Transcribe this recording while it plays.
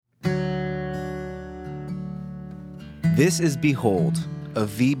This is Behold, a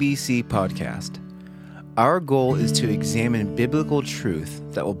VBC podcast. Our goal is to examine biblical truth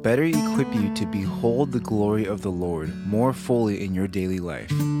that will better equip you to behold the glory of the Lord more fully in your daily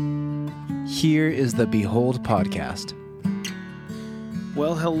life. Here is the Behold podcast.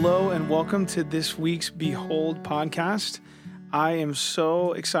 Well, hello and welcome to this week's Behold podcast. I am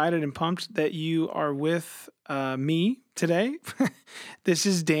so excited and pumped that you are with me today. This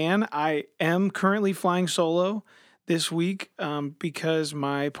is Dan. I am currently flying solo this week because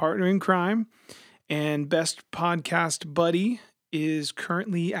my partner in crime and best podcast buddy is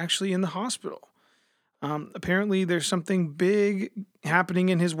currently actually in the hospital. Apparently, there's something big happening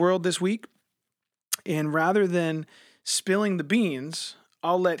in his world this week. And rather than spilling the beans,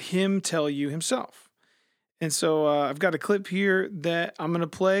 I'll let him tell you himself. And so I've got a clip here that I'm going to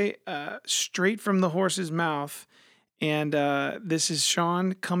play straight from the horse's mouth. And this is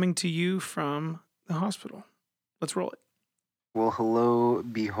Sean coming to you from the hospital. Let's roll it. Well, hello,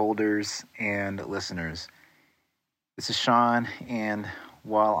 beholders and listeners. This is Sean, and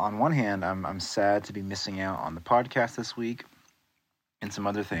while on one hand, I'm sad to be missing out on the podcast this week and some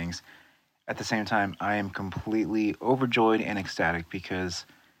other things, at the same time, I am completely overjoyed and ecstatic because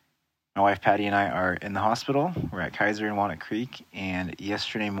my wife Patty and I are in the hospital. We're at Kaiser in Walnut Creek, and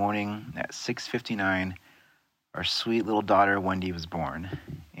yesterday morning at 6:59, our sweet little daughter Wendy was born,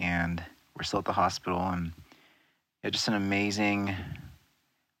 and we're still at the hospital. And just an amazing,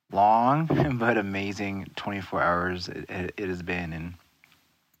 long but amazing 24 hours it has been.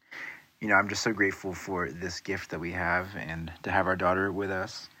 And I'm just so grateful for this gift that we have and to have our daughter with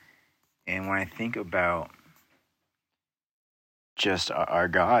us. And when I think about just our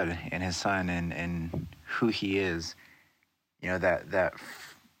God and his son and who he is, that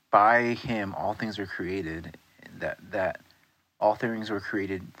by him all things were created, that all things were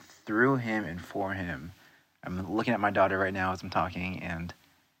created through him and for him. I'm looking at my daughter right now as I'm talking, and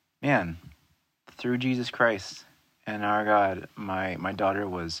man, through Jesus Christ and our God, my daughter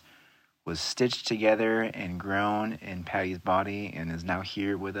was stitched together and grown in Patty's body and is now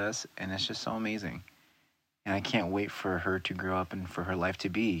here with us, and it's just so amazing. And I can't wait for her to grow up and for her life to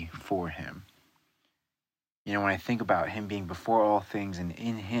be for him. When I think about him being before all things and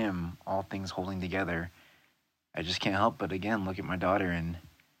in him all things holding together, I just can't help but again look at my daughter and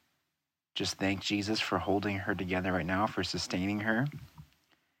just thank Jesus for holding her together right now, for sustaining her,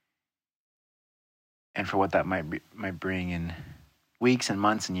 and for what that might bring in weeks and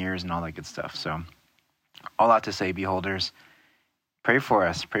months and years and all that good stuff. So, all that to say, beholders, pray for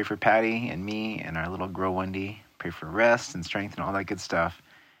us. Pray for Patty and me and our little girl Wendy. Pray for rest and strength and all that good stuff.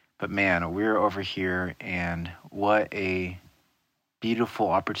 But man, we're over here, and what a beautiful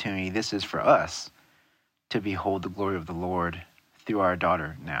opportunity this is for us to behold the glory of the Lord through our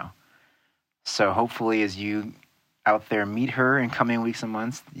daughter now. So hopefully as you out there meet her in coming weeks and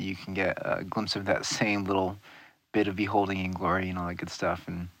months, you can get a glimpse of that same little bit of beholding in glory and all that good stuff.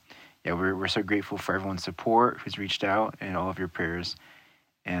 And yeah, we're so grateful for everyone's support who's reached out and all of your prayers.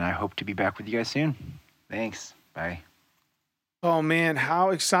 And I hope to be back with you guys soon. Thanks. Bye. Oh man,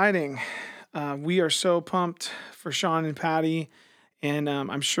 how exciting. We are so pumped for Sean and Patty. And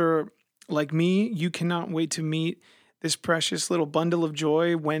I'm sure, like me, you cannot wait to meet this precious little bundle of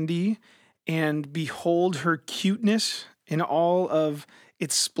joy, Wendy, and behold her cuteness in all of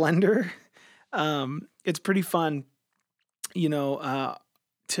its splendor. It's pretty fun, to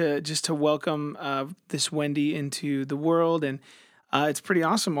welcome this Wendy into the world. And it's pretty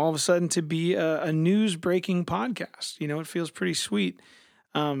awesome all of a sudden to be a news-breaking podcast. It feels pretty sweet.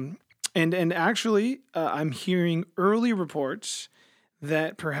 And actually, I'm hearing early reports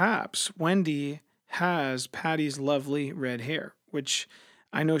that perhaps Wendy has Patty's lovely red hair, which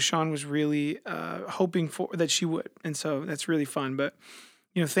I know Sean was really hoping for that she would. And so that's really fun. But,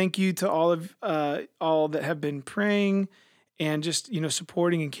 thank you to all that have been praying and just,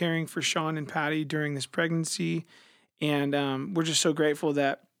 supporting and caring for Sean and Patty during this pregnancy. And we're just so grateful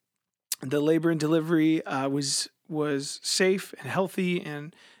that the labor and delivery was safe and healthy,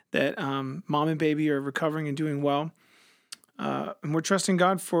 and that mom and baby are recovering and doing well. And we're trusting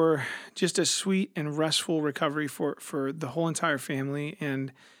God for just a sweet and restful recovery for the whole entire family.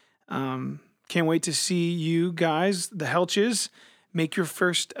 And can't wait to see you guys, the Helches, make your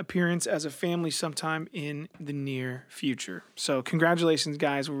first appearance as a family sometime in the near future. So congratulations,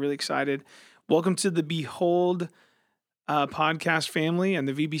 guys. We're really excited. Welcome to the Behold podcast family and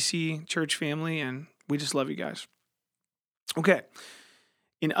the VBC church family. And we just love you guys. Okay.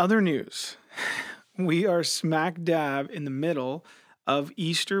 In other news, we are smack dab in the middle of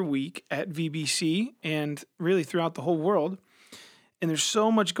Easter week at VBC and really throughout the whole world. And there's so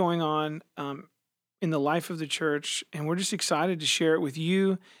much going on in the life of the church, and we're just excited to share it with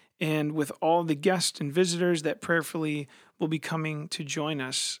you and with all the guests and visitors that prayerfully will be coming to join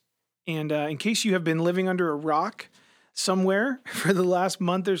us. And in case you have been living under a rock somewhere for the last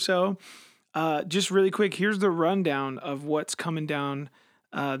month or so, just really quick, here's the rundown of what's coming down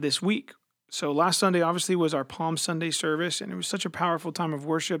this week. So last Sunday, obviously, was our Palm Sunday service, and it was such a powerful time of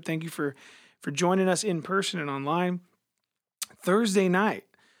worship. Thank you for joining us in person and online. Thursday night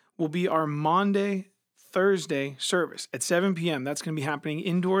will be our Maundy Thursday service at 7 p.m. That's going to be happening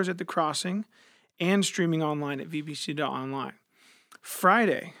indoors at the Crossing and streaming online at vbc.online.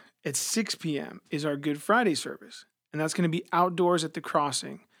 Friday at 6 p.m. is our Good Friday service, and that's going to be outdoors at the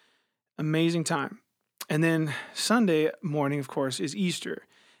Crossing. Amazing time. And then Sunday morning, of course, is Easter,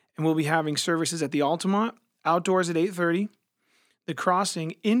 and we'll be having services at the Altamont, outdoors at 8:30, the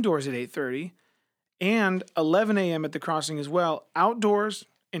Crossing, indoors at 8:30, and 11 a.m. at the Crossing as well, outdoors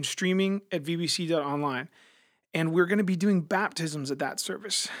and streaming at vbc.online. And we're going to be doing baptisms at that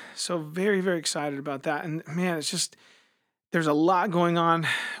service. So very, very excited about that. And man, it's just, there's a lot going on.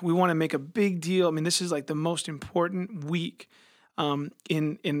 We want to make a big deal. I mean, this is like the most important week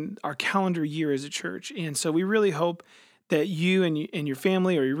in our calendar year as a church. And so we really hope that you and your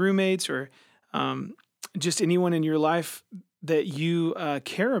family or your roommates or just anyone in your life that you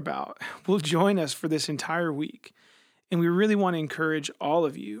care about will join us for this entire week. And we really want to encourage all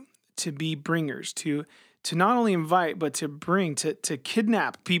of you to be bringers, to not only invite, but to bring, to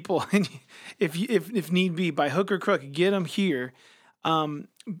kidnap people, and if need be, by hook or crook, get them here,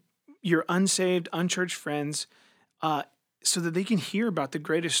 your unsaved, unchurched friends, so that they can hear about the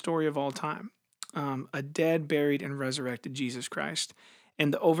greatest story of all time, a dead, buried, and resurrected Jesus Christ,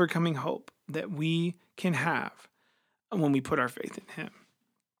 and the overcoming hope that we can have when we put our faith in him.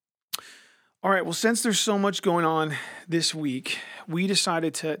 All right, well, since there's so much going on this week, we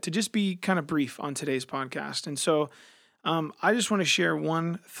decided to just be kind of brief on today's podcast. And so I just want to share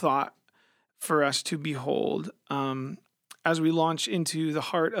one thought for us to behold as we launch into the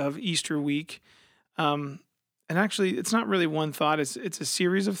heart of Easter week. And actually, it's not really one thought, it's a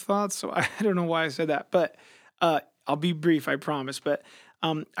series of thoughts, so I don't know why I said that, but I'll be brief, I promise. But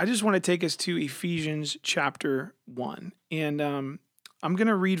I just want to take us to Ephesians chapter 1. And I'm going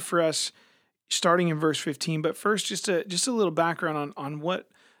to read for us starting in verse 15. But first, just a little background on what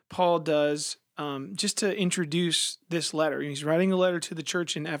Paul does just to introduce this letter. He's writing a letter to the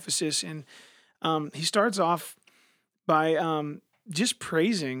church in Ephesus, and he starts off by just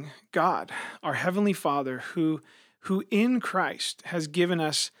praising God, our Heavenly Father, who in Christ has given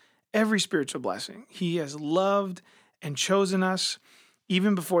us every spiritual blessing. He has loved and chosen us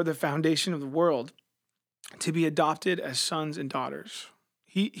even before the foundation of the world to be adopted as sons and daughters.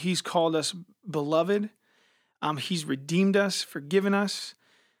 He's called us beloved. He's redeemed us, forgiven us.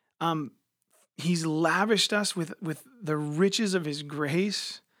 He's lavished us with the riches of his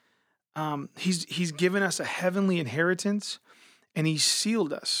grace. He's given us a heavenly inheritance, and he's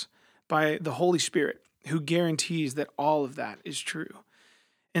sealed us by the Holy Spirit, who guarantees that all of that is true.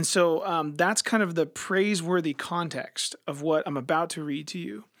 And so that's kind of the praiseworthy context of what I'm about to read to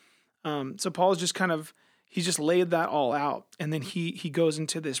you. So Paul is just he's just laid that all out. And then he goes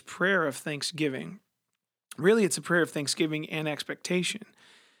into this prayer of thanksgiving. Really, it's a prayer of thanksgiving and expectation.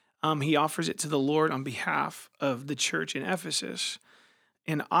 He offers it to the Lord on behalf of the church in Ephesus.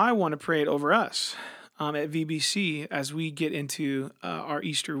 And I want to pray it over us at VBC as we get into our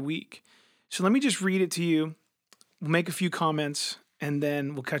Easter week. So let me just read it to you. We'll make a few comments, and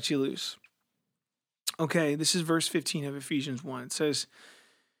then we'll cut you loose. Okay, this is verse 15 of Ephesians 1. It says,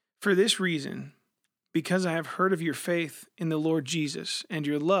 "For this reason, because I have heard of your faith in the Lord Jesus and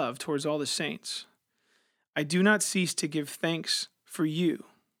your love towards all the saints, I do not cease to give thanks for you,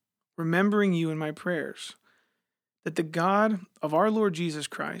 remembering you in my prayers, that the God of our Lord Jesus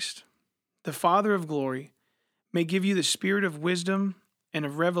Christ, the Father of glory, may give you the spirit of wisdom and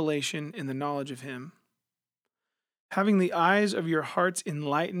of revelation in the knowledge of him, having the eyes of your hearts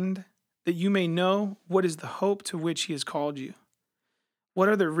enlightened, that you may know what is the hope to which he has called you, what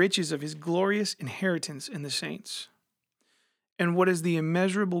are the riches of his glorious inheritance in the saints, and what is the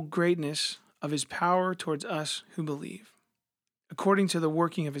immeasurable greatness of his power towards us who believe, according to the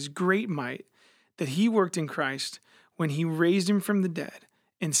working of his great might that he worked in Christ when he raised him from the dead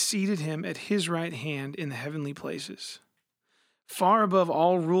and seated him at his right hand in the heavenly places, far above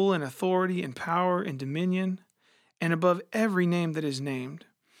all rule and authority and power and dominion, and above every name that is named,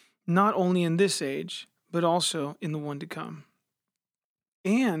 not only in this age, but also in the one to come.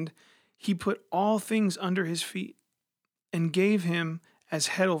 And he put all things under his feet and gave him as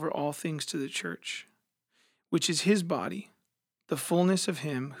head over all things to the church, which is his body, the fullness of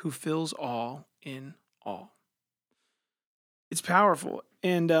him who fills all in all. It's powerful.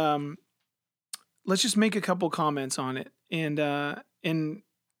 And let's just make a couple comments on it. And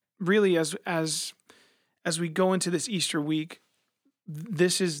really, as we go into this Easter week,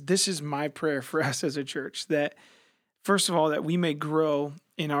 this is my prayer for us as a church, that first of all, that we may grow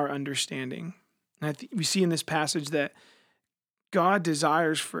in our understanding. And we see in this passage that God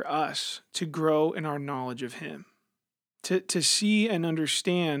desires for us to grow in our knowledge of him, to see and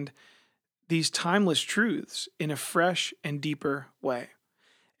understand these timeless truths in a fresh and deeper way.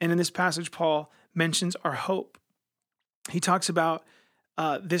 And in this passage, Paul mentions our hope. He talks about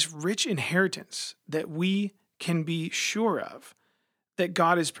this rich inheritance that we can be sure of, that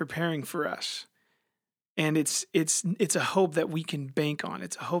God is preparing for us. And it's a hope that we can bank on.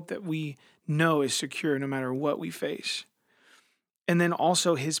 It's a hope that we know is secure no matter what we face. And then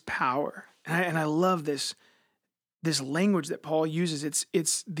also his power. And I love this language that Paul uses.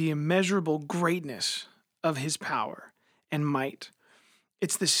 It's the immeasurable greatness of his power and might.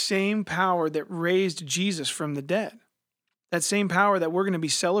 It's the same power that raised Jesus from the dead. That same power that we're going to be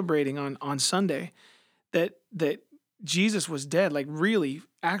celebrating on Sunday, that Jesus was dead, like really,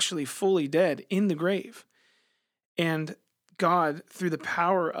 actually fully dead in the grave. And God, through the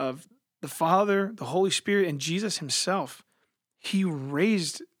power of the Father, the Holy Spirit, and Jesus himself, he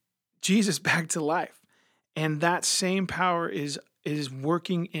raised Jesus back to life. And that same power is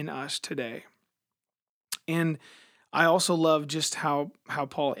working in us today. And I also love just how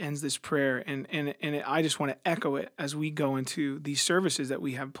Paul ends this prayer, and I just want to echo it as we go into these services that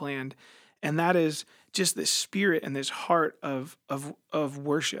we have planned. And that is just this spirit and this heart of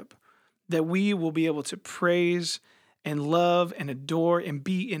worship, that we will be able to praise and love and adore and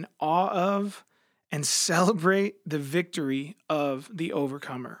be in awe of and celebrate the victory of the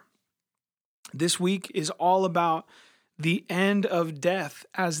overcomer. This week is all about the end of death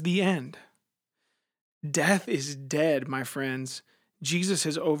as the end. Death is dead, my friends. Jesus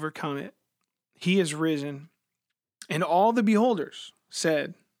has overcome it. He has risen. And all the beholders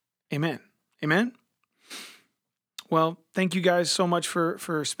said, Amen. Amen. Well, thank you guys so much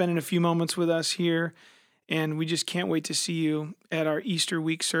for spending a few moments with us here. And we just can't wait to see you at our Easter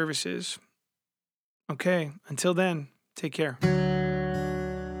week services. Okay, until then, take care.